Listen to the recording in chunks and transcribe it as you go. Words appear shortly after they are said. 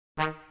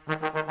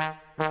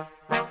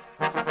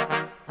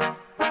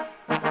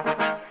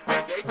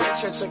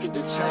second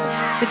to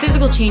 10. The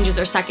physical changes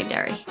are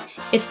secondary.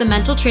 It's the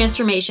mental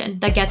transformation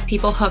that gets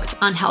people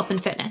hooked on health and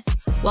fitness.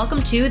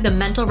 Welcome to the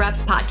Mental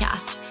Reps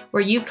Podcast,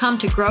 where you've come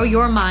to grow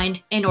your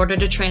mind in order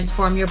to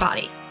transform your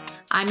body.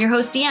 I'm your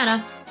host,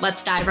 Deanna.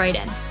 Let's dive right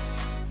in.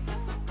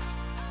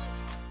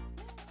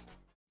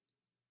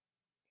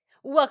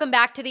 Welcome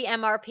back to the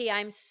MRP.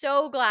 I'm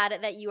so glad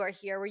that you are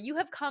here, where you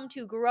have come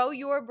to grow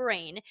your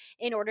brain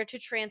in order to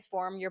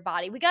transform your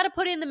body. We got to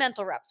put in the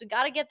mental reps. We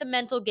got to get the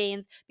mental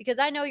gains, because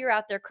I know you're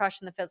out there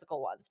crushing the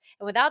physical ones.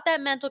 And without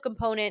that mental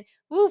component,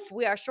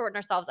 we are shorting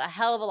ourselves a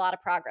hell of a lot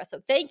of progress.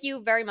 So thank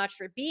you very much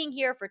for being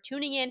here, for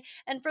tuning in,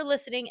 and for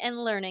listening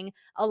and learning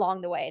along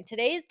the way. And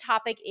today's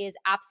topic is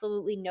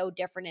absolutely no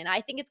different. And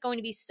I think it's going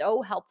to be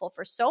so helpful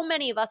for so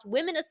many of us,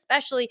 women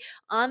especially,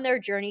 on their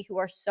journey, who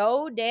are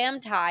so damn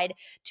tied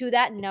to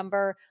that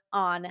number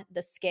on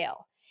the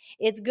scale.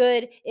 It's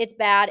good, it's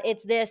bad,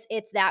 it's this,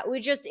 it's that.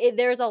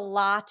 There's a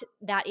lot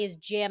that is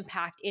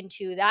jam-packed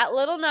into that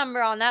little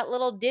number on that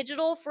little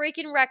digital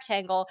freaking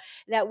rectangle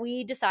that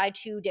we decide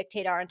to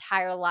dictate our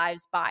entire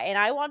lives by. And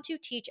I want to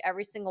teach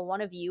every single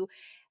one of you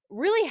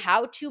really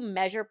how to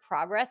measure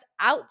progress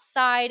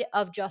outside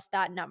of just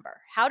that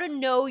number, how to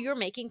know you're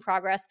making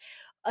progress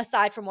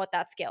aside from what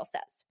that scale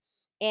says.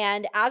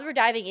 And as we're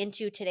diving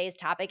into today's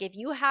topic, if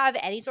you have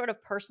any sort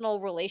of personal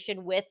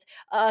relation with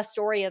a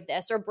story of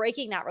this, or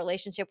breaking that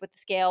relationship with the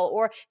scale,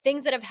 or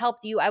things that have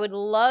helped you, I would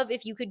love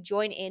if you could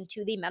join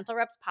into the Mental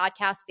Reps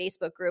Podcast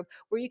Facebook group,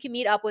 where you can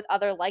meet up with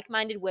other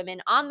like-minded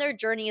women on their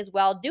journey as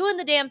well, doing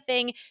the damn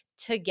thing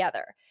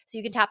together. So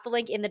you can tap the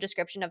link in the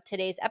description of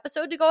today's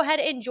episode to go ahead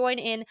and join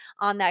in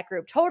on that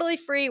group. Totally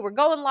free. We're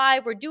going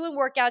live. We're doing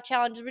workout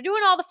challenges. We're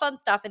doing all the fun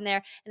stuff in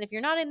there. And if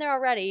you're not in there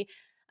already,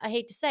 I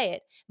hate to say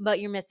it, but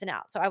you're missing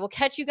out. So I will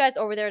catch you guys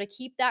over there to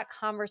keep that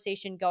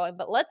conversation going.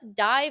 But let's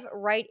dive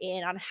right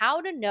in on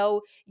how to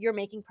know you're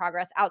making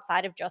progress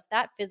outside of just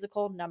that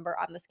physical number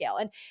on the scale.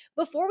 And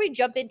before we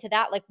jump into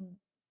that,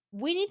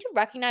 we need to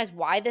recognize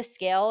why the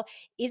scale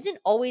isn't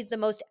always the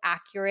most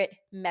accurate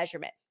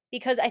measurement.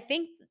 Because I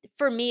think,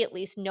 for me at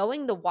least,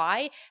 knowing the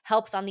why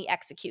helps on the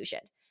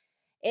execution.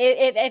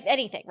 If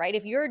anything, right?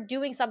 If you're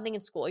doing something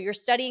in school, you're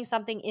studying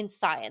something in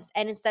science,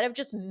 and instead of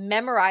just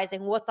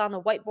memorizing what's on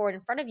the whiteboard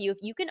in front of you, if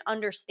you can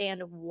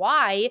understand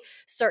why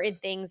certain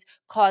things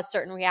cause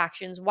certain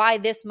reactions, why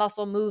this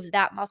muscle moves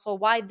that muscle,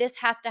 why this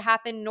has to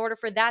happen in order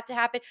for that to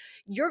happen,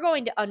 you're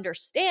going to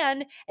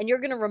understand, and you're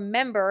going to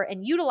remember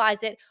and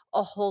utilize it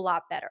a whole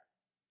lot better.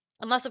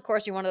 Unless, of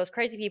course, you're one of those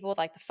crazy people with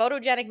like the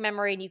photogenic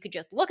memory and you could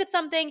just look at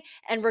something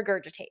and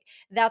regurgitate.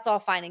 That's all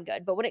fine and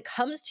good. But when it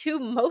comes to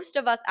most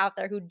of us out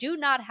there who do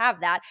not have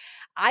that,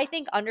 I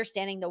think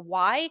understanding the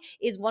why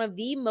is one of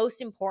the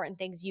most important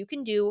things you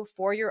can do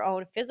for your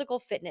own physical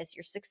fitness,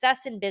 your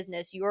success in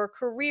business, your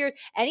career,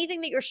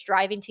 anything that you're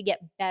striving to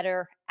get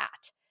better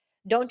at.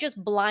 Don't just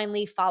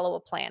blindly follow a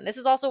plan. This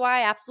is also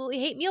why I absolutely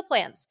hate meal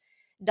plans.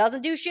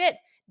 Doesn't do shit.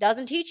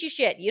 Doesn't teach you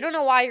shit. You don't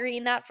know why you're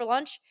eating that for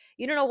lunch.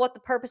 You don't know what the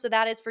purpose of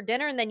that is for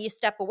dinner. And then you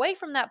step away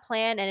from that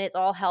plan and it's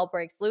all hell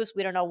breaks loose.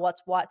 We don't know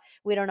what's what.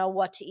 We don't know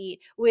what to eat.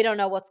 We don't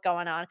know what's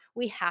going on.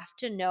 We have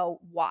to know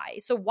why.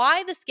 So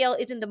why the scale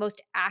isn't the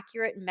most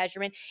accurate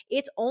measurement,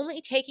 it's only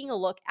taking a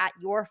look at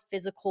your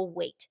physical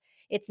weight.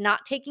 It's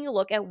not taking a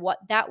look at what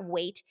that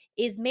weight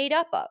is made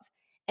up of.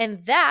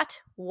 And that,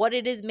 what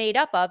it is made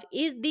up of,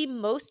 is the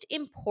most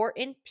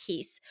important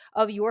piece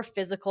of your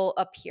physical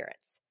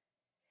appearance.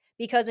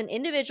 Because an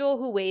individual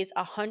who weighs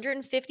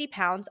 150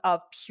 pounds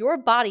of pure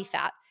body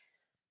fat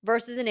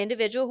versus an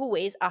individual who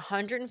weighs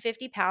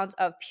 150 pounds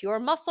of pure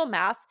muscle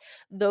mass,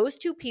 those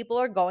two people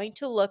are going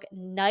to look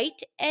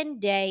night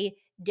and day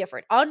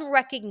different,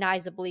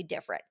 unrecognizably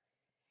different.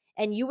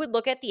 And you would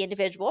look at the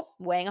individual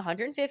weighing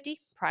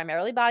 150,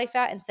 primarily body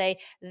fat, and say,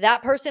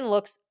 that person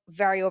looks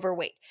very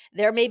overweight.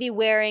 They're maybe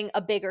wearing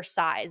a bigger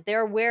size.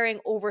 They're wearing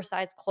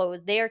oversized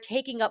clothes. They are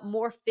taking up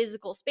more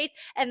physical space.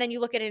 And then you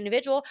look at an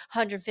individual,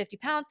 150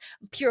 pounds,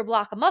 pure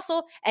block of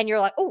muscle, and you're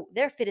like, oh,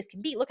 they're fit as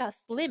can be. Look how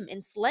slim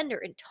and slender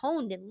and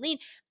toned and lean.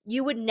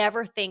 You would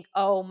never think,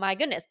 oh my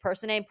goodness,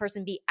 person A and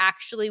person B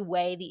actually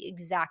weigh the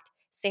exact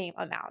same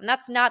amount. And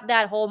that's not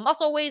that whole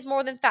muscle weighs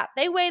more than fat.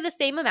 They weigh the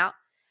same amount.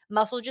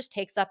 Muscle just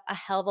takes up a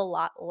hell of a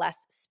lot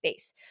less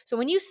space. So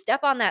when you step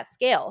on that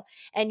scale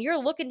and you're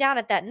looking down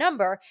at that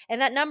number and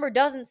that number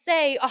doesn't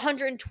say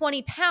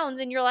 120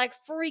 pounds and you're like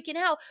freaking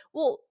out,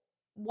 well,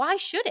 why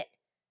should it?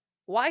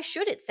 Why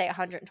should it say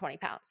 120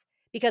 pounds?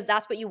 Because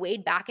that's what you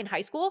weighed back in high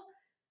school?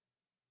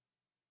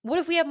 What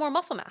if we have more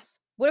muscle mass?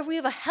 What if we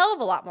have a hell of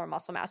a lot more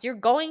muscle mass? You're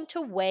going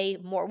to weigh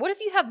more. What if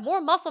you have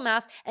more muscle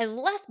mass and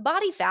less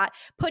body fat,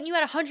 putting you at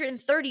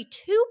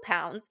 132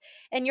 pounds,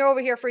 and you're over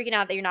here freaking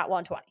out that you're not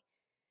 120?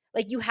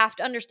 You have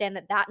to understand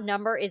that that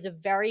number is a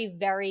very,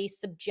 very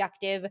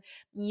subjective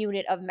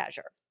unit of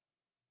measure.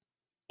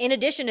 In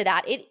addition to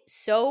that, it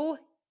so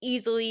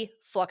easily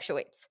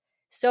fluctuates.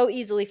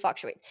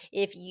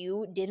 If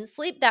you didn't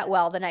sleep that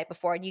well the night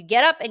before and you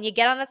get up and you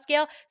get on that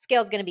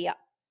scale's going to be up.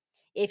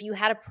 If you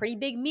had a pretty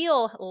big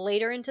meal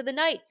later into the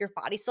night, your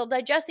body's still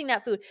digesting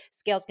that food,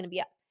 scale's going to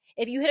be up.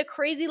 If you hit a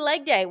crazy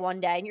leg day one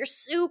day and you're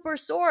super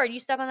sore and you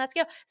step on that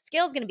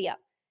scale's going to be up.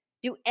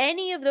 Do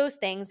any of those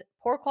things,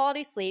 poor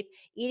quality sleep,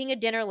 eating a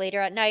dinner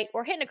later at night,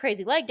 or hitting a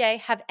crazy leg day,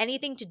 have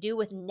anything to do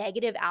with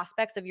negative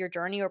aspects of your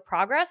journey or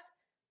progress?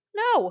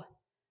 No.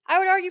 I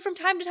would argue from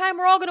time to time,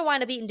 we're all going to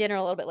wind up eating dinner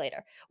a little bit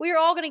later. We are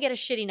all going to get a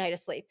shitty night of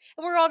sleep.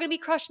 And we're all going to be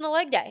crushing a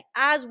leg day,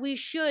 as we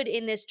should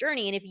in this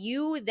journey. And if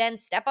you then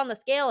step on the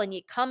scale and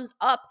it comes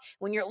up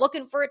when you're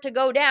looking for it to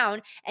go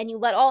down and you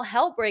let all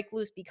hell break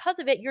loose because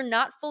of it, you're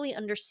not fully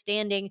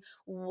understanding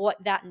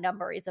what that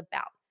number is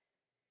about.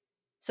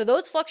 So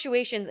those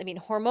fluctuations, I mean,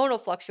 hormonal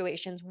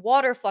fluctuations,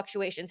 water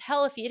fluctuations,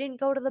 hell, if you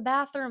didn't go to the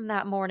bathroom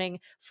that morning,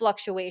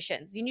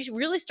 fluctuations. You need to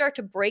really start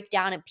to break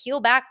down and peel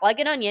back like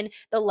an onion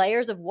the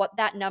layers of what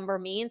that number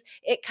means.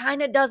 It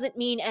kind of doesn't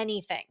mean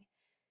anything.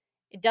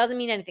 It doesn't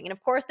mean anything. And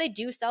of course, they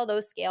do sell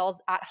those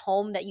scales at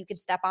home that you can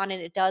step on,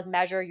 and it does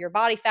measure your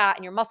body fat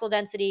and your muscle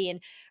density and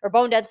or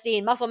bone density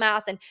and muscle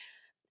mass. And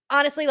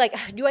honestly, like,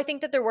 do I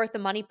think that they're worth the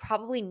money?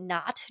 Probably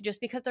not,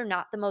 just because they're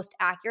not the most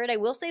accurate. I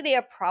will say they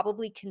are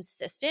probably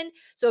consistent.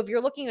 So if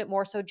you're looking at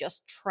more so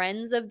just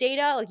trends of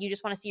data, like you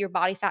just want to see your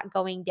body fat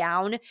going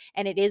down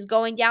and it is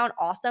going down,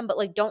 awesome. But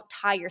like, don't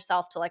tie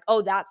yourself to like,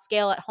 oh, that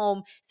scale at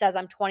home says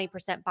I'm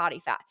 20%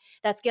 body fat.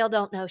 That scale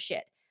don't know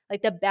shit.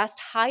 Like the best,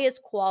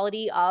 highest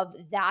quality of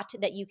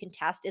that you can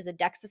test is a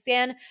DEXA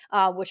scan,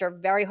 which are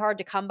very hard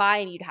to come by,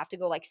 and you'd have to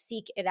go like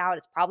seek it out.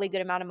 It's probably a good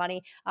amount of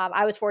money.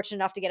 I was fortunate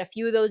enough to get a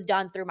few of those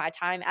done through my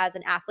time as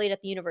an athlete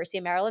at the University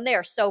of Maryland. They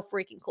are so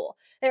freaking cool.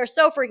 They are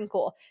so freaking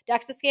cool.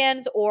 DEXA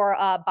scans or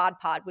Bod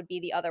Pod would be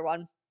the other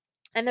one.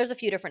 And there's a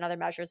few different other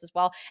measures as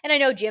well. And I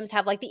know gyms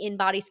have like the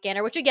in-body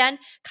scanner, which again,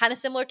 kind of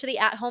similar to the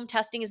at-home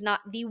testing, is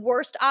not the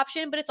worst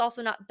option, but it's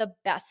also not the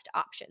best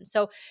option.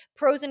 So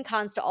pros and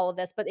cons to all of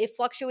this, but it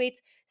fluctuates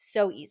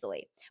so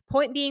easily.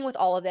 Point being with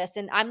all of this,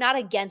 and I'm not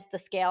against the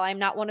scale. I'm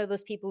not one of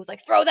those people who's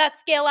like, throw that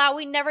scale out.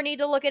 We never need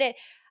to look at it,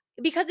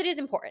 because it is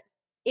important.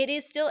 It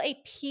is still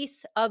a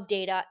piece of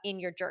data in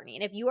your journey.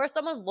 And if you are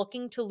someone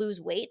looking to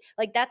lose weight,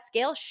 like that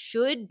scale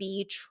should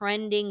be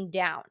trending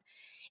down.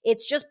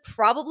 It's just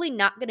probably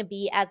not going to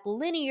be as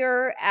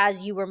linear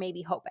as you were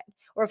maybe hoping.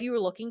 Or if you were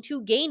looking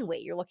to gain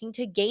weight, you're looking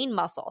to gain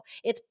muscle,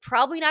 it's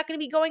probably not going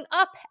to be going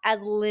up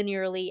as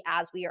linearly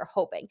as we are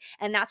hoping.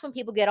 And that's when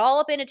people get all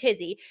up in a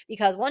tizzy,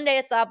 because one day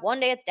it's up, one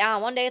day it's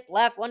down, one day it's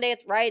left, one day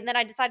it's right. And then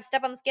I decide to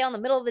step on the scale in the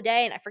middle of the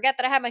day and I forget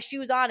that I have my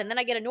shoes on, and then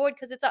I get annoyed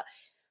because it's up.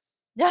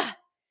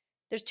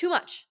 There's too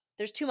much.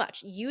 There's too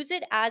much. Use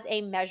it as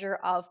a measure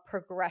of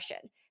progression.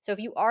 So if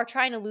you are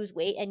trying to lose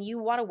weight and you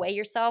want to weigh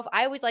yourself,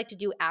 I always like to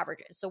do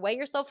averages. So weigh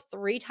yourself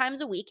 3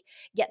 times a week,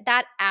 get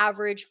that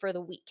average for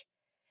the week.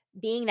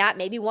 Being that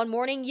maybe one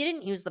morning you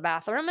didn't use the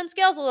bathroom and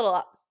scale's a little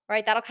up,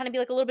 right? That'll kind of be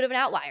like a little bit of an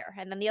outlier.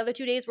 And then the other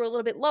 2 days were a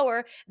little bit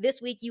lower.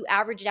 This week you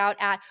averaged out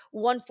at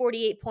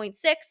 148.6,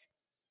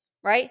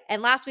 right?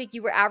 And last week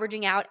you were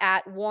averaging out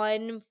at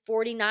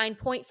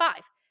 149.5.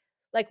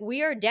 Like,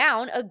 we are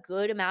down a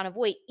good amount of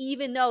weight,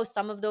 even though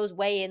some of those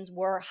weigh-ins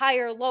were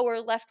higher, lower,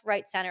 left,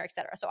 right, center,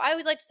 etc. So I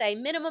always like to say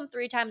minimum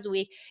 3 times a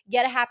week,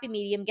 get a happy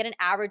medium, get an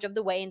average of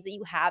the weigh-ins that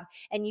you have,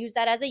 and use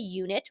that as a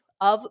unit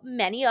of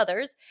many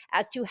others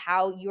as to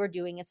how you're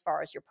doing as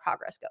far as your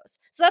progress goes.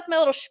 So that's my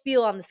little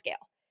spiel on the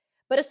scale.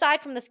 But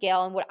aside from the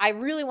scale, and what I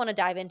really want to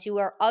dive into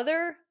are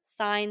other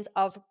signs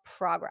of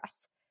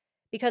progress,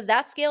 because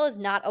that scale is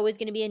not always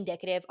going to be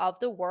indicative of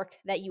the work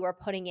that you are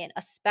putting in,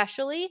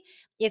 especially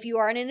if you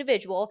are an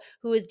individual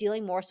who is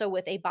dealing more so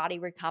with a body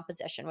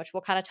recomposition, which we'll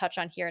kind of touch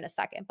on here in a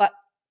second. But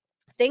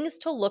things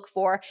to look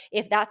for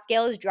if that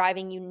scale is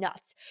driving you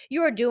nuts.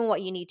 You are doing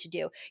what you need to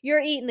do.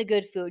 You're eating the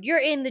good food. You're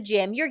in the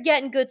gym. You're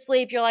getting good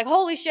sleep. You're like,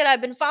 holy shit,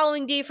 I've been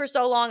following D for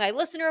so long. I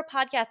listen to her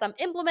podcast. I'm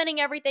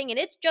implementing everything and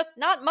it's just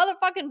not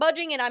motherfucking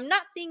budging and I'm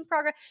not seeing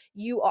progress.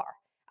 You are.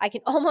 I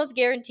can almost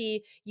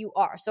guarantee you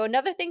are. So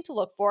another thing to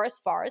look for as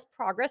far as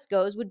progress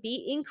goes would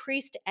be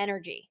increased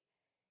energy.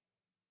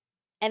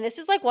 And this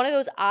is like one of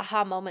those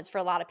aha moments for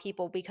a lot of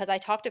people, because I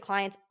talk to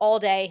clients all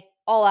day,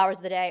 all hours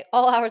of the day,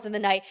 all hours of the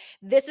night.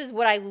 This is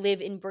what I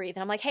live and breathe.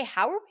 And I'm like, hey,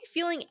 how are we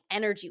feeling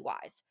energy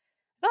wise?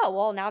 Oh,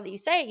 well, now that you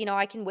say it,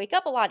 I can wake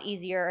up a lot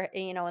easier,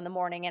 in the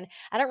morning, and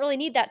I don't really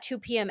need that 2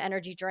 p.m.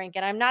 energy drink,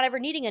 and I'm not ever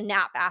needing a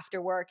nap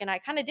after work. And I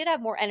kind of did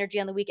have more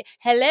energy on the weekend.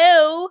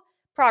 Hello,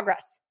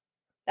 progress.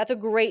 That's a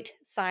great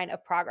sign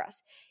of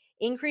progress.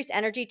 Increased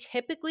energy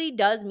typically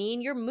does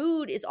mean your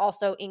mood is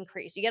also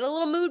increased. You get a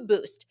little mood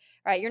boost,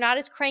 right? You're not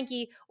as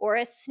cranky or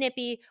as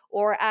snippy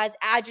or as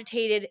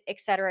agitated, et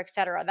cetera, et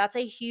cetera. That's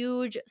a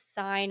huge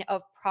sign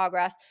of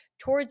progress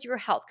towards your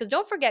health. Because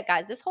don't forget,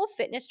 guys, this whole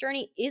fitness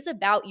journey is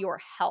about your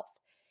health.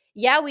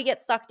 Yeah, we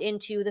get sucked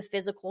into the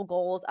physical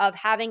goals of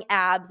having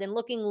abs and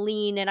looking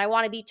lean, and I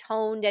want to be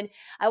toned and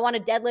I want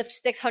to deadlift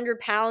 600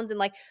 pounds, and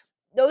like,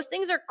 those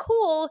things are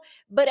cool,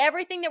 but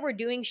everything that we're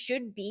doing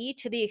should be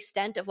to the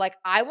extent of like,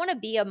 I want to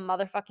be a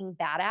motherfucking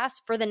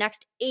badass for the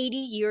next 80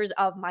 years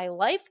of my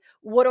life.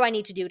 What do I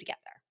need to do to get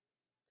there?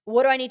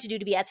 What do I need to do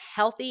to be as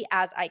healthy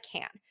as I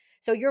can?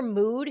 So your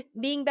mood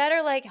being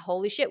better, like,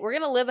 holy shit, we're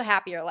going to live a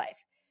happier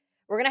life,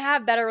 We're going to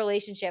have better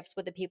relationships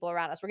with the people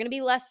around us. We're going to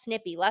be less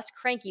snippy, less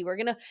cranky. We're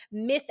going to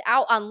miss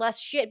out on less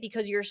shit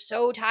because you're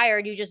so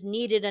tired, you just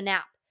needed a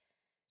nap.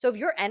 So if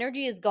your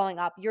energy is going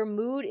up, your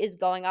mood is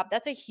going up,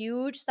 that's a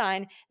huge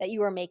sign that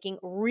you are making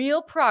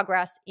real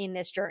progress in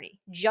this journey.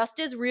 Just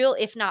as real,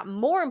 if not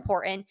more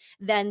important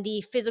than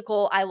the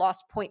physical, I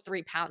lost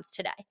 0.3 pounds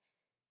today.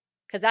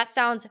 Because that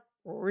sounds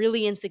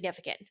really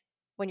insignificant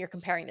when you're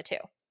comparing the two.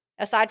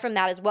 Aside from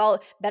that as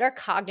well, better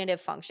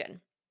cognitive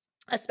function,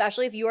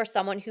 especially if you are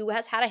someone who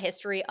has had a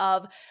history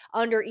of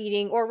under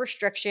eating or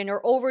restriction or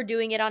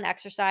overdoing it on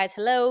exercise.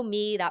 Hello,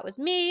 me, that was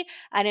me.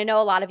 And I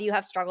know a lot of you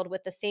have struggled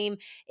with the same.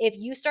 If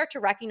you start to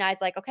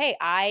recognize, like, okay,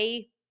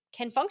 I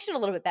can function a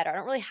little bit better. I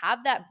don't really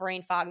have that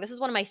brain fog. This is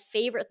one of my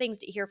favorite things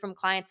to hear from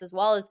clients as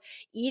well, is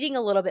eating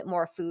a little bit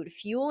more food,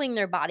 fueling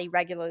their body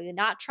regularly,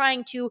 not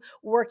trying to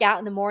work out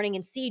in the morning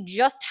and see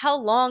just how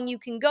long you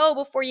can go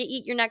before you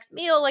eat your next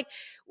meal. Like,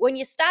 when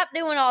you stop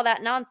doing all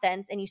that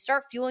nonsense and you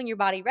start fueling your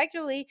body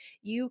regularly,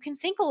 you can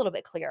think a little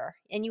bit clearer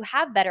and you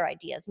have better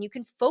ideas and you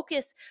can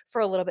focus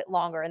for a little bit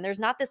longer. And there's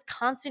not this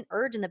constant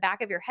urge in the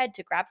back of your head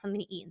to grab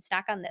something to eat and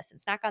snack on this and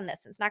snack on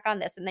this and snack on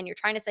this. And then you're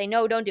trying to say,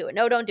 no, don't do it.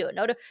 No, don't do it.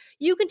 No, don't.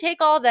 You can take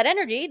all of that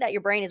energy that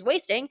your brain is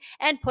wasting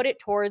and put it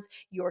towards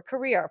your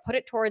career, put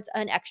it towards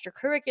an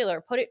extracurricular,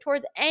 put it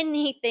towards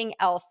anything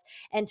else.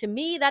 And to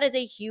me, that is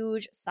a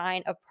huge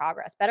sign of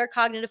progress. Better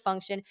cognitive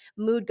function,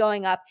 mood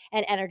going up,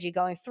 and energy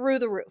going through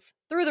the roof.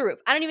 Through the roof.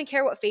 I don't even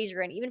care what phase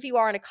you're in, even if you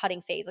are in a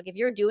cutting phase. Like, if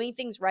you're doing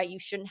things right, you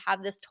shouldn't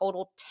have this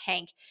total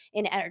tank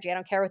in energy. I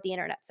don't care what the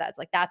internet says.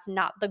 Like, that's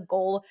not the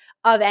goal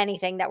of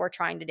anything that we're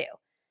trying to do.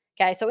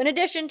 Okay, so in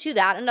addition to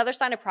that, another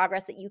sign of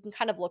progress that you can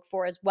kind of look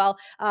for as well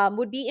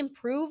would be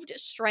improved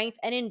strength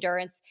and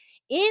endurance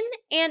in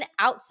and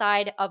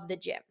outside of the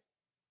gym.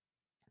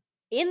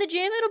 In the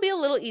gym, it'll be a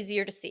little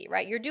easier to see,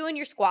 right? You're doing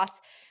your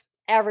squats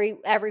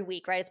every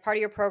week, right? It's part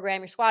of your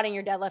program. You're squatting,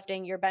 you're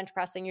deadlifting, you're bench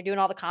pressing, you're doing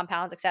all the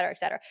compounds, et cetera, et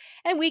cetera.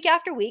 And week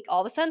after week,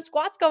 all of a sudden,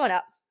 squats going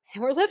up.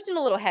 And we're lifting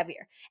a little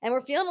heavier and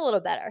we're feeling a little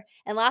better.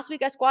 And last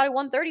week I squatted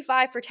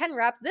 135 for 10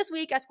 reps. This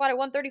week I squatted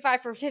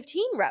 135 for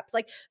 15 reps.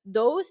 Like,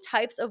 those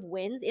types of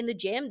wins in the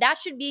gym, that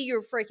should be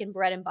your freaking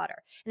bread and butter.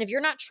 And if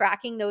you're not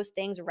tracking those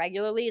things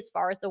regularly as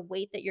far as the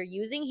weight that you're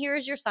using, here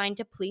is your sign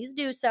to please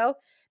do so,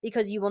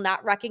 because you will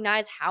not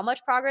recognize how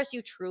much progress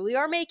you truly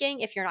are making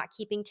if you're not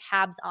keeping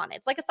tabs on it.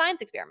 It's like a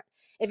science experiment.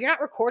 If you're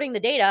not recording the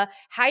data,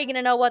 how are you going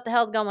to know what the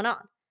hell's going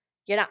on?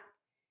 You're not.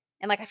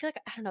 And like, I feel like,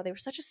 I don't know, they were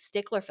such a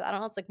stickler for that. I don't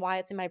know, it's like why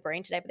it's in my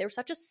brain today, but they were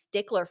such a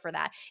stickler for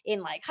that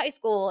in like high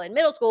school and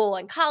middle school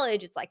and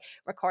college. It's like,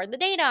 record the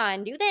data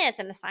and do this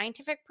and the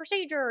scientific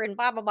procedure and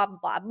blah, blah, blah, blah,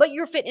 blah. But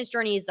your fitness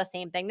journey is the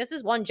same thing. This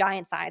is one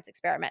giant science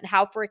experiment. And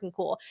how freaking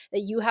cool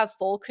that you have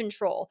full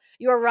control.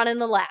 You are running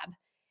the lab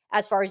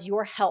as far as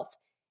your health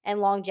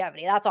and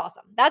longevity. That's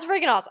awesome. That's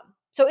freaking awesome.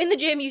 So in the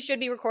gym, you should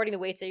be recording the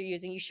weights that you're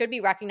using. You should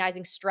be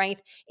recognizing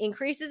strength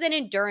increases and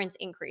endurance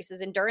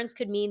increases. Endurance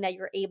could mean that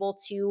you're able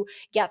to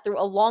get through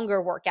a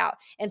longer workout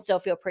and still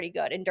feel pretty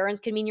good. Endurance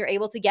could mean you're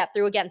able to get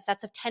through, again,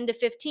 sets of 10 to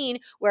 15,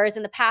 whereas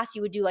in the past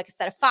you would do like a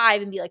set of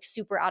 5 and be like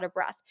super out of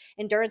breath.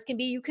 Endurance can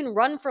be you can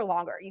run for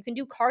longer. You can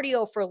do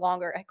cardio for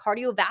longer.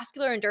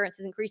 Cardiovascular endurance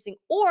is increasing.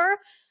 Or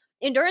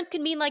endurance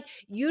can mean like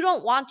you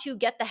don't want to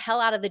get the hell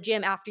out of the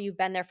gym after you've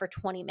been there for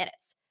 20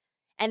 minutes.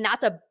 And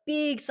that's a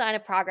big sign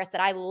of progress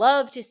that I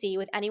love to see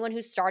with anyone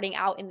who's starting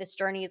out in this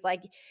journey. Is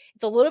like,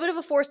 it's a little bit of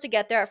a force to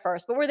get there at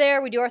first, but we're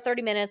there, we do our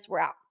 30 minutes,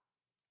 we're out.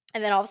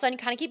 And then all of a sudden you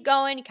kind of keep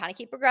going, you kind of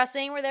keep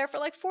progressing. We're there for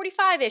like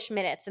 45-ish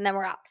minutes and then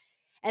we're out.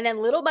 And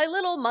then little by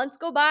little, months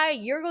go by, a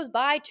year goes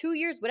by, 2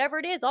 years, whatever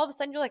it is, all of a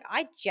sudden you're like,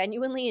 I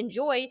genuinely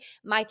enjoy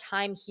my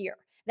time here.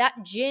 That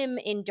gym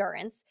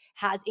endurance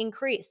has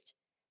increased.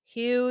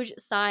 Huge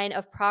sign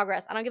of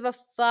progress. I don't give a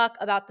fuck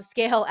about the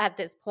scale at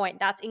this point.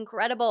 That's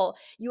incredible.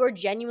 You are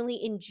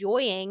genuinely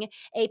enjoying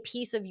a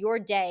piece of your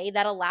day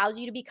that allows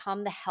you to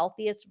become the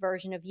healthiest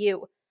version of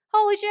you.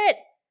 Holy shit.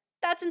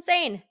 That's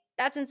insane.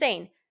 That's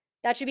insane.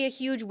 That should be a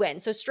huge win.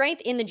 So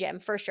strength in the gym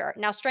for sure.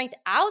 Now, strength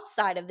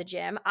outside of the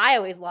gym, I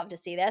always love to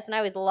see this. And I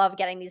always love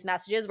getting these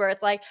messages where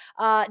it's like,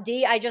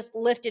 D, I just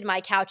lifted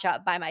my couch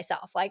up by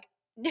myself. Like,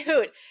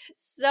 dude,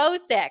 so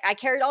sick. I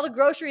carried all the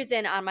groceries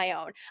in on my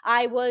own.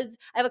 I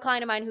have a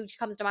client of mine who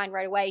comes to mind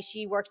right away.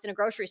 She works in a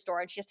grocery store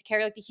and she has to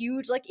carry like the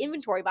huge like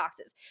inventory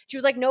boxes. She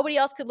was like, nobody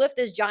else could lift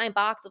this giant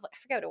box of like, I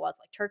forget what it was,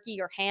 like turkey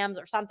or hams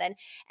or something.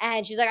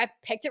 And she's like, I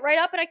picked it right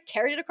up and I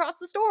carried it across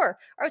the store.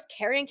 Or I was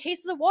carrying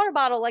cases of water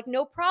bottle, like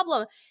no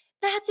problem.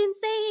 That's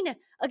insane.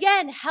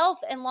 Again, health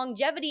and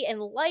longevity and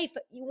life,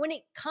 when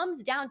it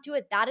comes down to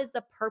it, that is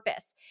the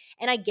purpose.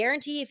 And I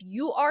guarantee if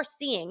you are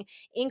seeing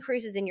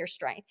increases in your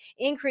strength,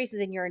 increases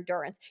in your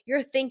endurance,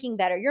 you're thinking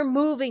better, you're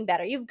moving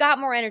better, you've got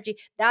more energy,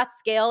 that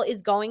scale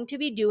is going to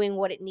be doing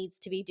what it needs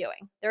to be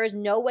doing. There is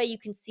no way you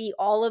can see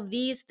all of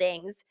these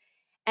things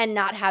and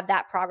not have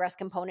that progress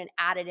component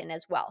added in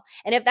as well.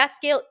 And if that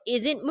scale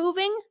isn't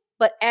moving,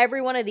 but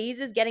every one of these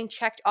is getting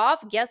checked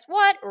off, guess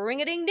what?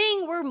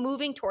 Ring-a-ding-ding, we're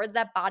moving towards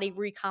that body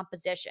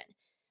recomposition.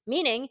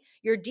 meaning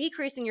you're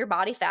decreasing your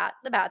body fat,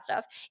 the bad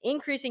stuff,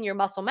 increasing your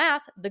muscle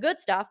mass, the good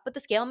stuff, but the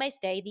scale may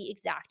stay the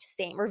exact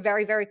same or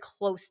very, very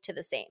close to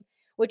the same,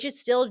 which is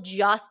still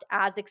just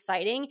as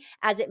exciting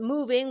as it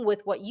moving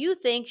with what you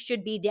think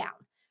should be down.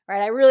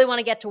 Right? I really want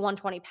to get to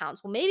 120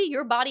 pounds. Well, maybe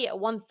your body at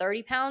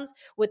 130 pounds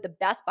with the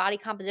best body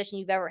composition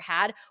you've ever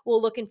had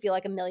will look and feel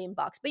like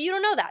 $1,000,000, but you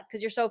don't know that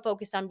because you're so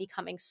focused on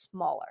becoming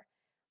smaller.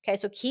 Okay,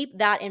 so keep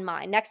that in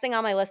mind. Next thing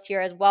on my list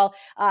here as well,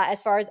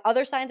 as far as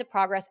other signs of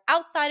progress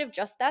outside of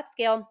just that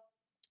scale,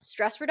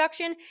 stress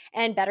reduction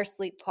and better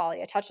sleep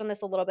quality. I touched on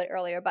this a little bit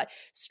earlier, but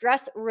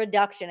stress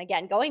reduction,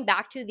 again, going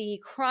back to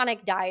the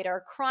chronic diet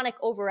or chronic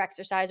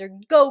overexercise or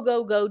go,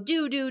 go, go,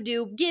 do,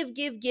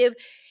 give.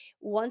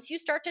 Once you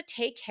start to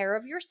take care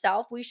of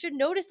yourself, we should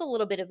notice a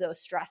little bit of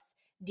those stress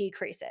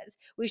decreases.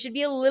 We should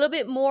be a little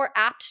bit more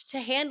apt to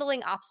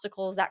handling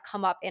obstacles that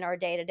come up in our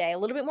day to day, a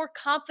little bit more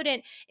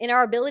confident in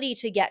our ability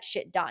to get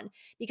shit done,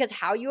 because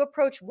how you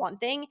approach one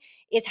thing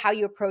is how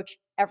you approach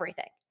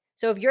everything.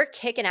 So if you're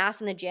kicking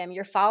ass in the gym,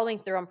 you're following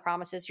through on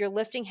promises, you're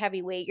lifting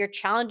heavy weight, you're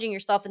challenging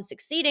yourself and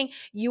succeeding,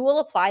 you will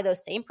apply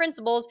those same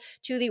principles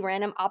to the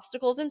random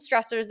obstacles and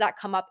stressors that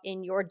come up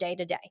in your day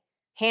to day.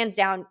 Hands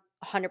down,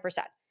 100%.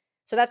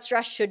 So that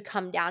stress should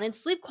come down and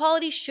sleep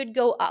quality should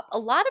go up. A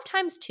lot of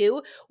times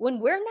too, when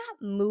we're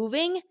not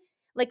moving,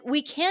 like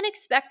we can't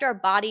expect our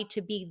body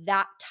to be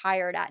that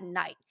tired at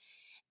night.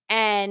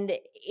 And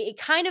it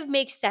kind of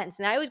makes sense.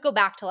 And I always go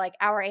back to like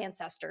our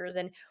ancestors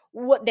and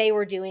what they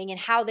were doing and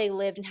how they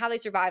lived and how they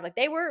survived. Like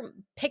they were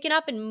picking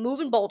up and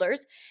moving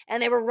boulders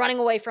and they were running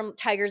away from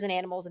tigers and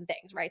animals and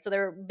things, right? So they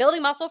were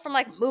building muscle from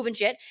like moving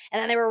shit,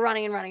 and then they were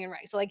running and running and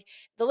running. So like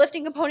the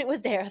lifting component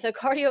was there, the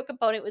cardio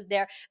component was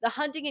there, the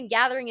hunting and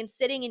gathering and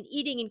sitting and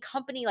eating in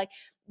company, like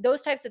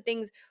those types of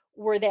things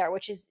were there,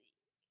 which is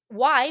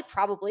why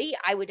probably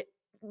I would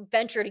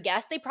venture to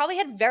guess they probably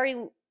had very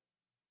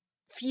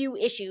few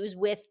issues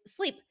with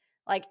sleep.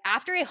 Like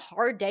after a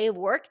hard day of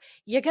work,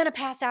 you're going to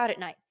pass out at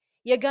night.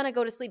 You're going to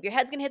go to sleep. Your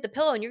head's going to hit the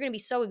pillow and you're going to be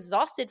so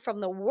exhausted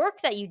from the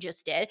work that you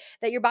just did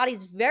that your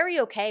body's very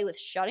okay with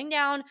shutting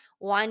down,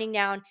 winding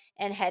down,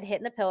 and head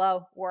hitting the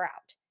pillow. We're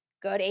out.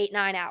 Good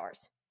 8-9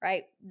 hours,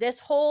 right? This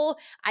whole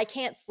I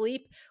can't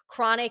sleep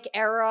chronic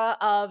era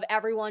of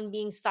everyone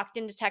being sucked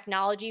into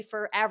technology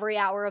for every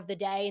hour of the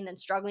day and then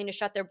struggling to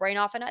shut their brain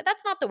off at night.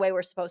 That's not the way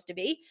we're supposed to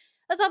be.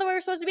 That's not the way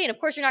we're supposed to be. And of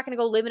course, you're not going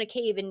to go live in a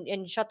cave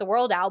and shut the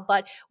world out.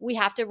 But we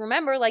have to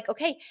remember, like,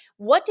 okay,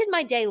 what did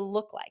my day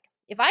look like?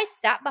 If I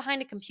sat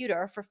behind a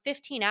computer for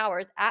 15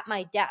 hours at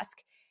my desk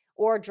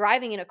or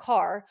driving in a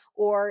car,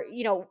 or,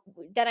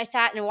 then I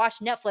sat and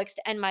watched Netflix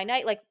to end my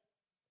night, like,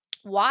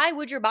 why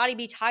would your body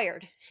be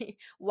tired?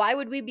 Why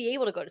would we be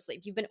able to go to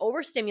sleep? You've been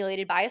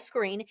overstimulated by a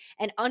screen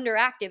and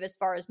underactive as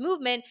far as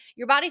movement.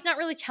 Your body's not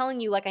really telling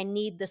you, like, I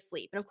need the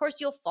sleep. And of course,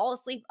 you'll fall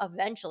asleep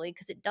eventually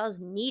because it does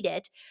need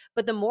it.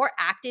 But the more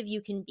active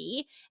you can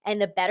be and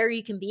the better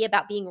you can be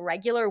about being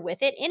regular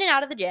with it in and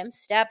out of the gym,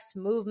 steps,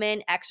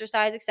 movement,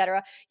 exercise,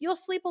 etc., you'll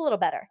sleep a little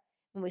better.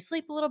 When we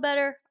sleep a little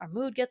better, our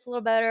mood gets a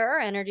little better, our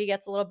energy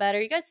gets a little better.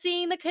 You guys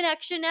seeing the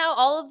connection now?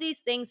 All of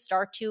these things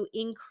start to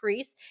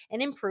increase and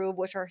improve,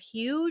 which are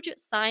huge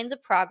signs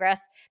of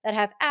progress that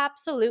have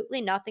absolutely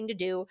nothing to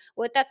do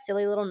with that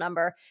silly little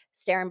number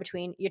staring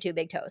between your two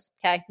big toes.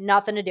 Okay?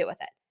 Nothing to do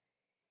with it.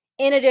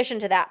 In addition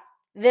to that,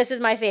 this is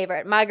my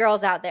favorite, my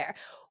girls out there.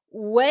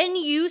 When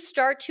you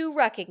start to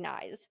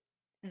recognize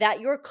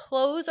that your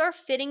clothes are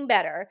fitting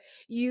better,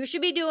 you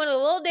should be doing a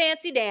little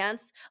dancey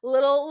dance,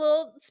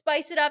 little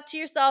spice it up to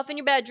yourself in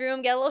your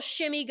bedroom, get a little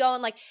shimmy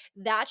going. Like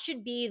that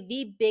should be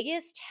the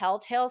biggest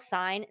telltale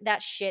sign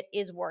that shit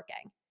is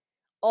working.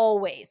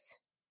 Always.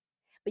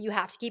 But you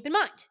have to keep in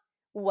mind,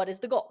 what is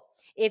the goal?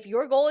 If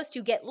your goal is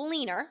to get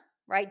leaner,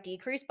 right,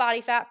 decrease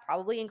body fat,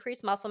 probably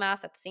increase muscle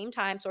mass at the same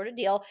time, sort of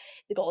deal.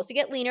 The goal is to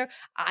get leaner.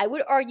 I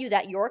would argue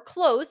that your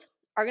clothes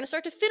are going to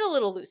start to fit a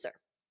little looser,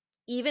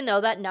 even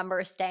though that number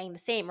is staying the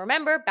same.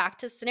 Remember, back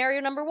to scenario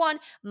number 1,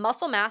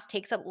 muscle mass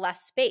takes up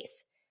less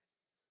space.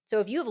 So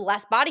if you have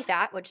less body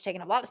fat, which is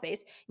taking up a lot of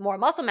space, more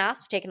muscle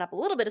mass, taking up a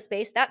little bit of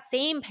space, that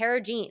same pair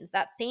of jeans,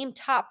 that same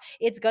top,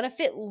 it's going to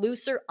fit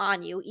looser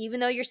on you, even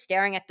though you're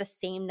staring at the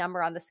same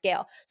number on the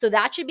scale. So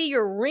that should be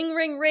your ring,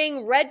 ring,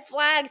 ring, red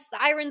flag,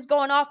 sirens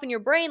going off in your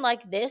brain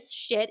like this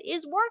shit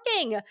is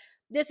working.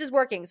 This is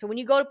working. So when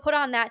you go to put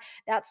on that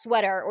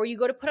sweater, or you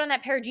go to put on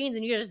that pair of jeans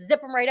and you just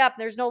zip them right up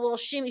and there's no little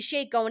shimmy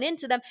shake going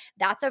into them,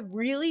 that's a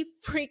really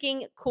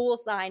freaking cool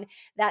sign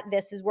that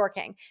this is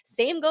working.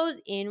 Same goes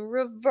in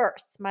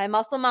reverse. My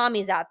muscle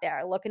mommies out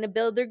there looking to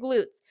build their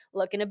glutes,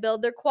 looking to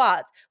build their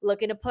quads,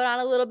 looking to put on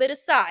a little bit of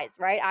size,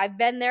 right? I've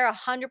been there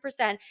 100%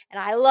 and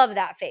I love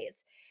that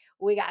phase.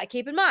 We got to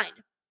keep in mind,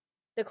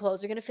 the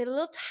clothes are going to fit a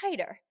little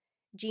tighter.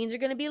 Jeans are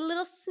going to be a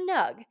little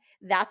snug.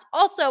 That's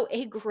also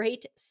a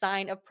great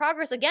sign of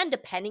progress, again,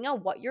 depending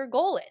on what your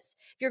goal is.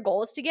 If your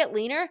goal is to get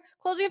leaner,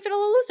 clothes are going to fit a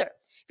little looser.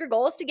 If your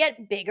goal is to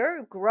get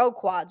bigger, grow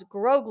quads,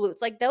 grow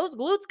glutes. Like those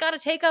glutes got to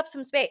take up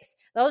some space.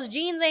 Those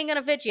jeans ain't going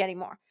to fit you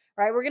anymore,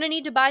 right? We're going to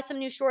need to buy some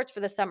new shorts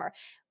for the summer.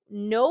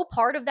 No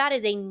part of that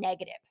is a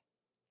negative.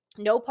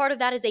 No part of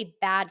that is a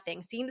bad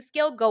thing. Seeing the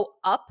scale go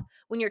up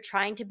when you're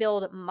trying to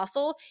build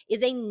muscle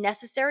is a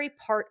necessary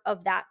part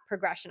of that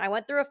progression. I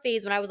went through a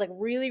phase when I was like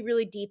really,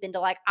 really deep into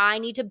like, I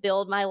need to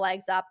build my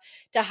legs up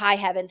to high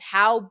heavens.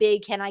 How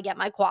big can I get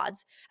my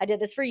quads? I did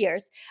this for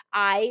years.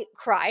 I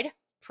cried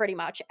pretty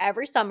much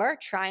every summer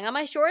trying on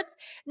my shorts.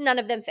 None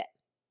of them fit.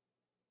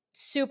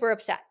 Super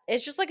upset.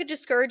 It's just like a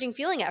discouraging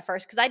feeling at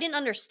first because I didn't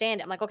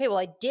understand it. I'm like, okay, well,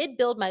 I did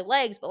build my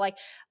legs, but like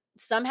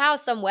somehow,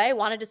 some way, I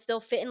wanted to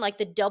still fit in like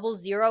the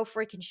 00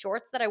 freaking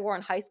shorts that I wore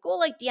in high school.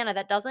 Like, Deanna,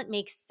 that doesn't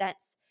make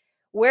sense.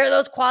 Where are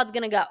those quads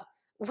gonna go?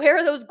 Where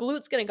are those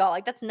glutes gonna go?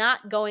 Like, that's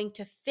not going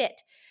to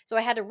fit. So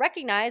I had to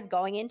recognize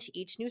going into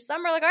each new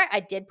summer, like, all right, I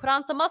did put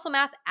on some muscle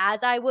mass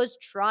as I was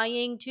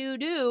trying to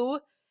do.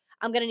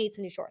 I'm gonna need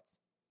some new shorts.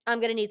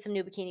 I'm gonna need some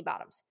new bikini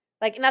bottoms.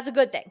 Like, and that's a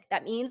good thing.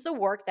 That means the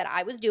work that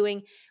I was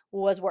doing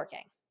was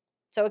working.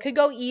 So it could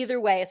go either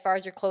way as far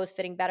as your clothes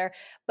fitting better.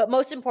 But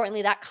most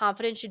importantly, that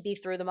confidence should be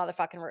through the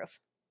motherfucking roof.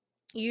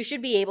 You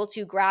should be able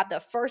to grab the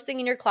first thing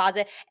in your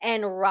closet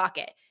and rock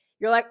it.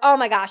 You're like, oh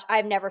my gosh,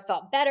 I've never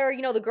felt better.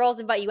 You know, the girls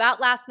invite you out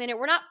last minute.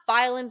 We're not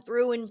filing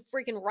through and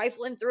freaking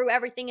rifling through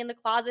everything in the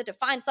closet to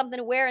find something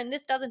to wear, and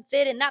this doesn't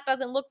fit and that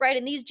doesn't look right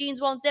and these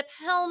jeans won't zip.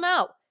 Hell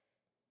no.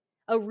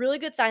 A really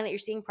good sign that you're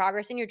seeing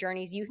progress in your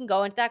journeys, you can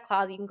go into that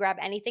closet, you can grab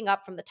anything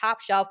up from the top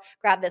shelf,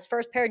 grab this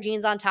first pair of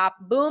jeans on top,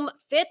 boom,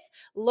 fits,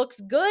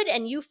 looks good,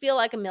 and you feel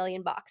like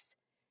 $1,000,000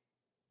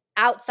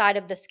 outside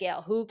of the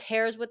scale. Who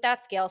cares what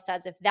that scale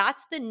says? If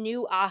that's the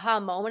new aha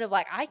moment of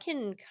like, I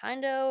can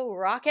kind of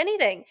rock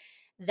anything,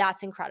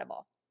 that's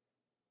incredible.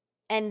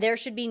 And there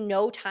should be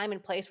no time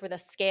and place where the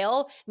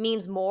scale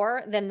means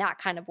more than that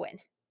kind of win.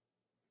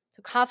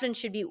 So confidence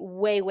should be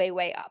way, way,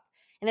 way up.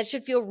 And it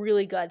should feel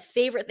really good.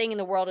 Favorite thing in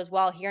the world as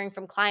well, hearing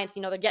from clients,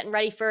 you know, they're getting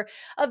ready for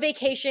a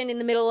vacation in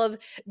the middle of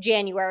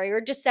January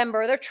or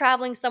December. They're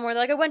traveling somewhere.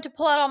 They're like, I went to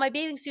pull out all my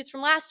bathing suits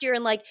from last year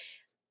and like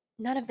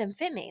none of them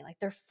fit me. Like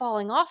they're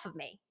falling off of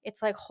me.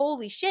 It's like,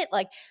 holy shit.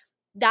 Like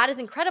that is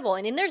incredible.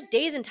 And then there's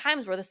days and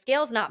times where the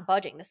scale's not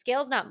budging, the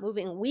scale's not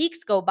moving.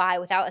 Weeks go by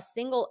without a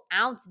single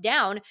ounce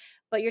down,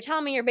 but you're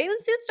telling me your bathing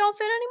suits don't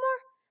fit anymore?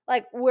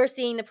 Like we're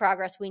seeing the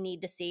progress we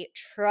need to see.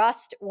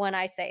 Trust when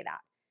I say that.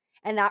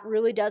 And that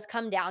really does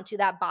come down to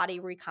that body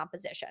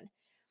recomposition.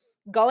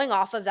 Going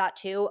off of that,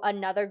 too,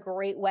 another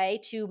great way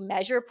to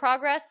measure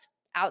progress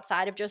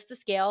outside of just the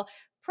scale,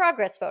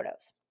 progress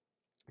photos.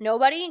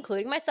 Nobody,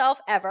 including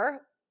myself,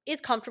 ever is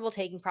comfortable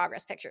taking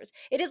progress pictures.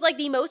 It is like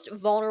the most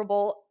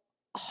vulnerable,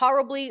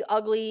 horribly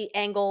ugly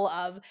angle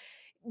of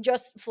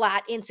just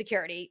flat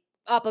insecurity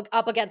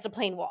up against a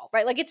plain wall,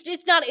 right? Like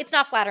it's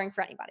not flattering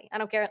for anybody. I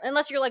don't care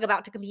unless you're like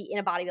about to compete in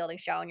a bodybuilding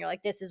show and you're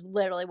like, this is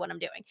literally what I'm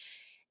doing.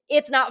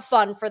 It's not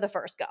fun for the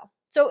first go.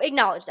 So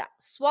acknowledge that.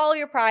 Swallow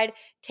your pride,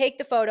 take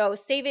the photo,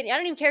 save it. I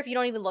don't even care if you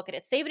don't even look at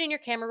it. Save it in your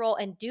camera roll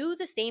and do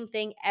the same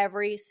thing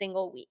every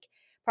single week.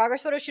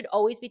 Progress photos should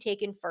always be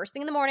taken first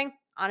thing in the morning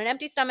on an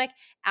empty stomach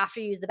after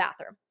you use the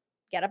bathroom.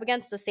 Get up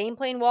against the same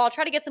plain wall.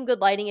 Try to get some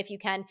good lighting if you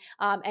can,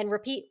 and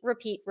repeat,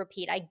 repeat,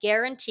 repeat. I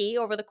guarantee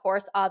over the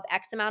course of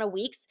X amount of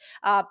weeks,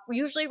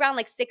 usually around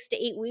like 6 to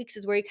 8 weeks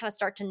is where you kind of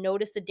start to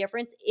notice a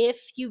difference.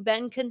 If you've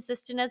been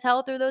consistent as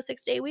hell through those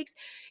 6 to 8 weeks,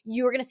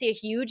 you are going to see a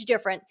huge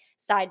difference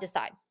side to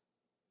side.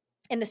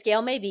 And the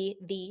scale may be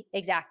the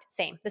exact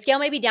same. The scale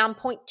may be down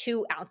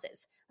 0.2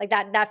 ounces. Like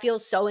that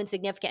feels so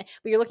insignificant.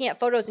 But you're looking at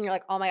photos and you're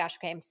like, oh my gosh,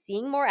 okay, I'm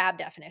seeing more ab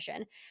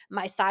definition.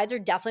 My sides are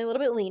definitely a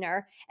little bit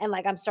leaner. And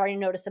like I'm starting to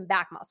notice some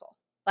back muscle.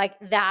 Like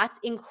that's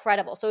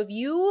incredible. So if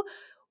you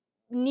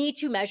need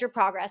to measure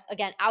progress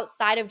again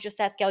outside of just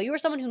that scale, you are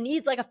someone who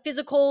needs like a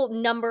physical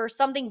number,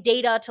 something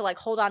data to like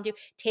hold on to,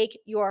 take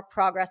your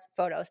progress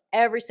photos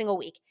every single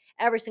week.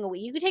 Every single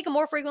week. You can take them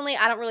more frequently.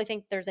 I don't really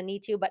think there's a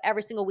need to, but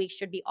every single week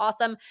should be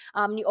awesome.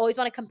 You always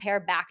want to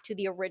compare back to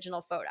the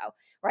original photo,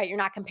 right? You're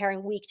not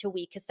comparing week to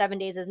week because 7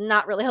 days is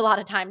not really a lot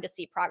of time to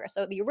see progress.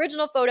 So the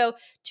original photo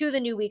to the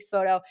new week's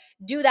photo,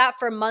 do that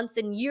for months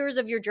and years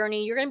of your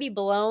journey. You're going to be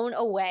blown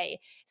away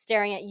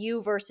staring at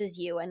you versus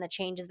you and the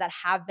changes that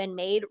have been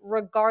made,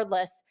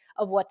 regardless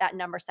of what that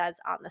number says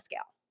on the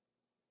scale.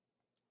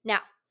 Now,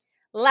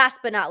 last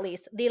but not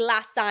least, the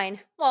last sign,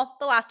 well,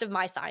 the last of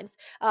my signs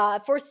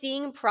for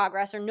seeing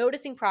progress or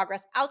noticing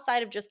progress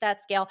outside of just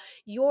that scale,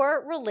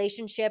 your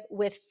relationship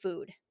with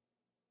food.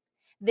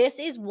 This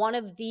is one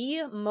of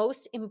the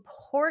most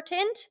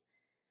important,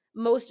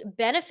 most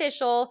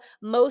beneficial,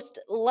 most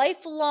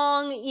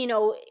lifelong,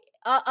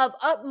 of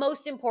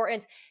utmost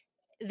importance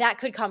that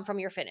could come from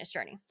your fitness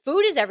journey.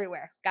 Food is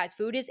everywhere, guys.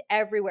 Food is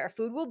everywhere.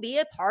 Food will be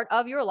a part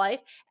of your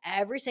life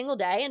every single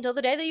day until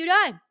the day that you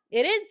die.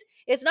 It is.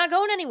 It's not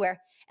going anywhere.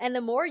 And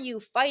the more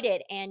you fight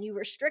it and you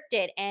restrict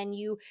it and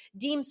you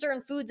deem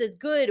certain foods as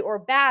good or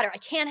bad, or I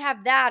can't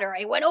have that, or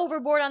I went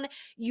overboard on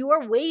you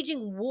are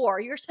waging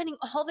war. You're spending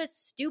all this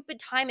stupid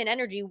time and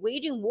energy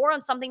waging war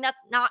on something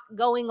that's not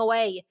going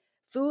away.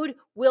 Food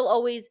will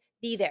always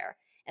be there.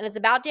 And it's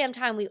about damn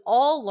time we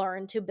all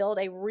learn to build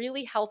a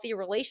really healthy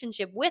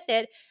relationship with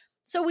it.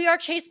 So we are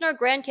chasing our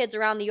grandkids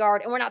around the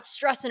yard and we're not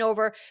stressing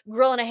over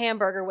grilling a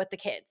hamburger with the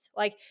kids.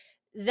 Like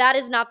That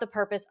is not the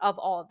purpose of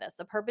all of this.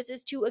 The purpose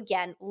is to,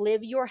 again,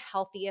 live your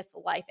healthiest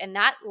life. And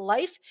that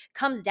life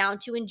comes down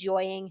to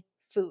enjoying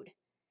food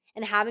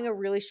and having a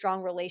really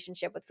strong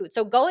relationship with food.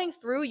 So, going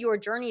through your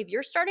journey, if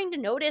you're starting to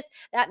notice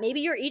that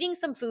maybe you're eating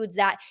some foods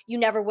that you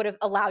never would have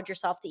allowed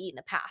yourself to eat in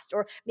the past,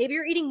 or maybe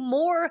you're eating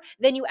more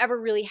than you ever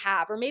really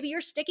have, or maybe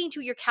you're sticking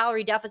to your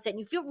calorie deficit and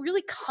you feel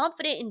really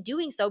confident in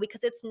doing so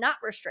because it's not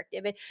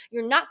restrictive and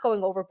you're not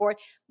going overboard,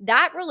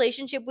 that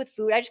relationship with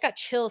food, I just got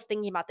chills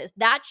thinking about this.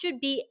 That should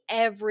be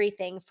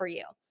everything for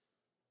you.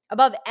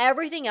 Above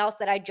everything else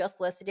that I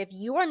just listed, if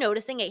you are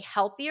noticing a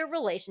healthier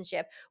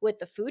relationship with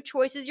the food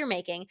choices you're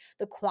making,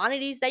 the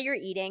quantities that you're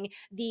eating,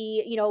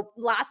 the,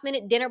 last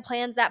minute dinner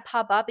plans that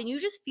pop up, and you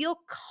just feel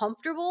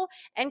comfortable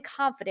and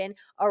confident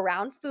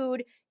around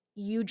food,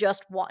 you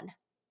just won.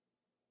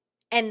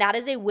 And that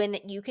is a win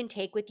that you can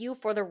take with you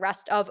for the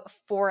rest of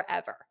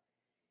forever.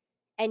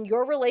 And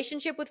your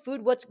relationship with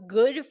food, what's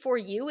good for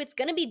you, it's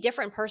going to be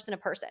different person to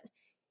person.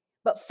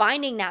 But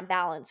finding that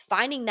balance,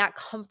 finding that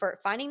comfort,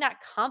 finding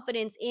that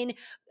confidence in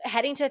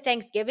heading to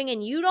Thanksgiving,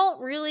 and you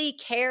don't really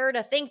care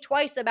to think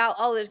twice about,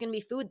 oh, there's going to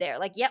be food there.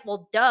 Like, yeah,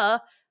 well, duh.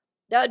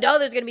 Duh,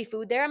 there's going to be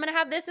food there. I'm going to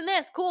have this and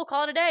this. Cool,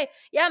 call it a day.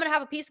 Yeah, I'm going to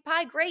have a piece of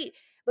pie. Great.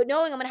 But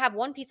knowing I'm going to have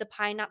one piece of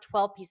pie, not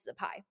 12 pieces of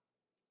pie.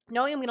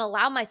 Knowing I'm going to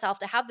allow myself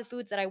to have the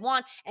foods that I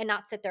want and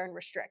not sit there and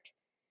restrict.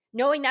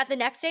 Knowing that the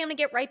next day I'm going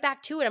to get right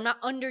back to it. I'm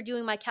not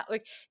underdoing my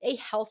like a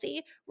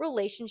healthy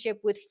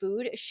relationship with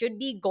food should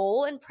be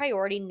goal and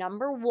priority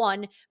number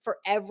one for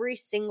every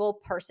single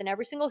person,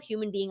 every single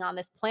human being on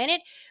this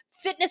planet,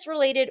 fitness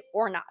related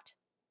or not.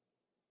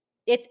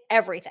 It's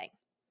everything.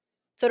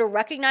 So to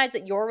recognize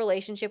that your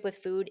relationship with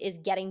food is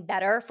getting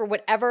better for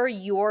whatever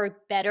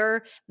your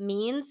better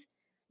means,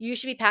 you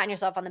should be patting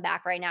yourself on the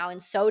back right now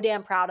and so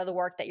damn proud of the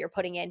work that you're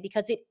putting in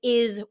because it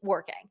is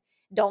working.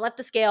 Don't let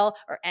the scale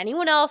or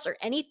anyone else or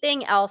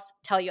anything else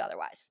tell you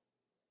otherwise.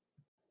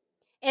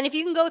 And if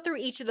you can go through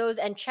each of those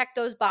and check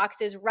those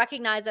boxes,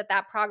 recognize that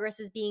that progress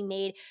is being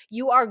made,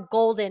 you are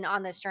golden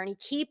on this journey.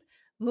 Keep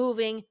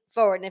moving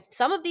forward. And if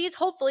some of these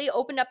hopefully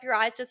opened up your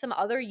eyes to some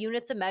other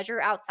units of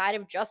measure outside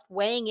of just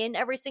weighing in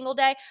every single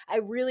day, I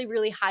really,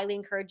 really highly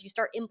encourage you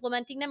start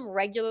implementing them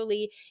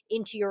regularly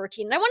into your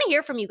routine. And I want to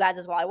hear from you guys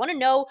as well. I want to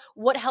know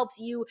what helps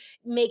you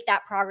make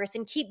that progress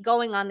and keep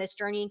going on this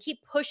journey and keep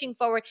pushing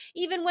forward,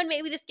 even when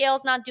maybe the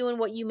scale's not doing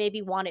what you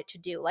maybe want it to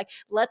do. Like,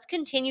 let's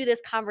continue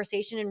this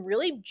conversation and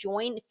really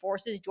join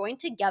forces, join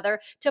together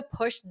to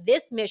push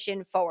this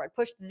mission forward,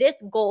 push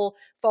this goal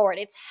forward.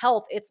 It's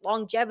health, it's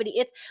longevity,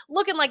 it's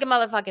looking like a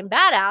motherfucking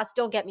badass,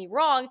 don't get me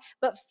wrong,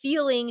 but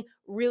feeling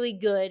really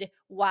good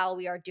while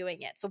we are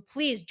doing it. So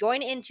please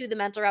join into the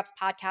Mental Reps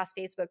Podcast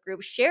Facebook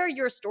group. Share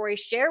your story,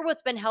 share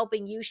what's been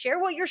helping you, share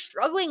what you're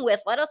struggling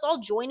with. Let us all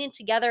join in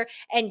together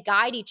and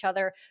guide each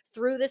other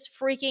through this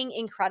freaking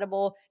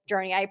incredible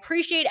journey. I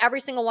appreciate every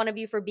single one of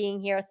you for being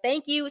here.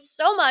 Thank you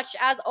so much,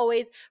 as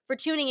always, for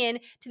tuning in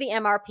to the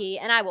MRP,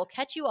 and I will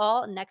catch you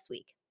all next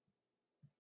week.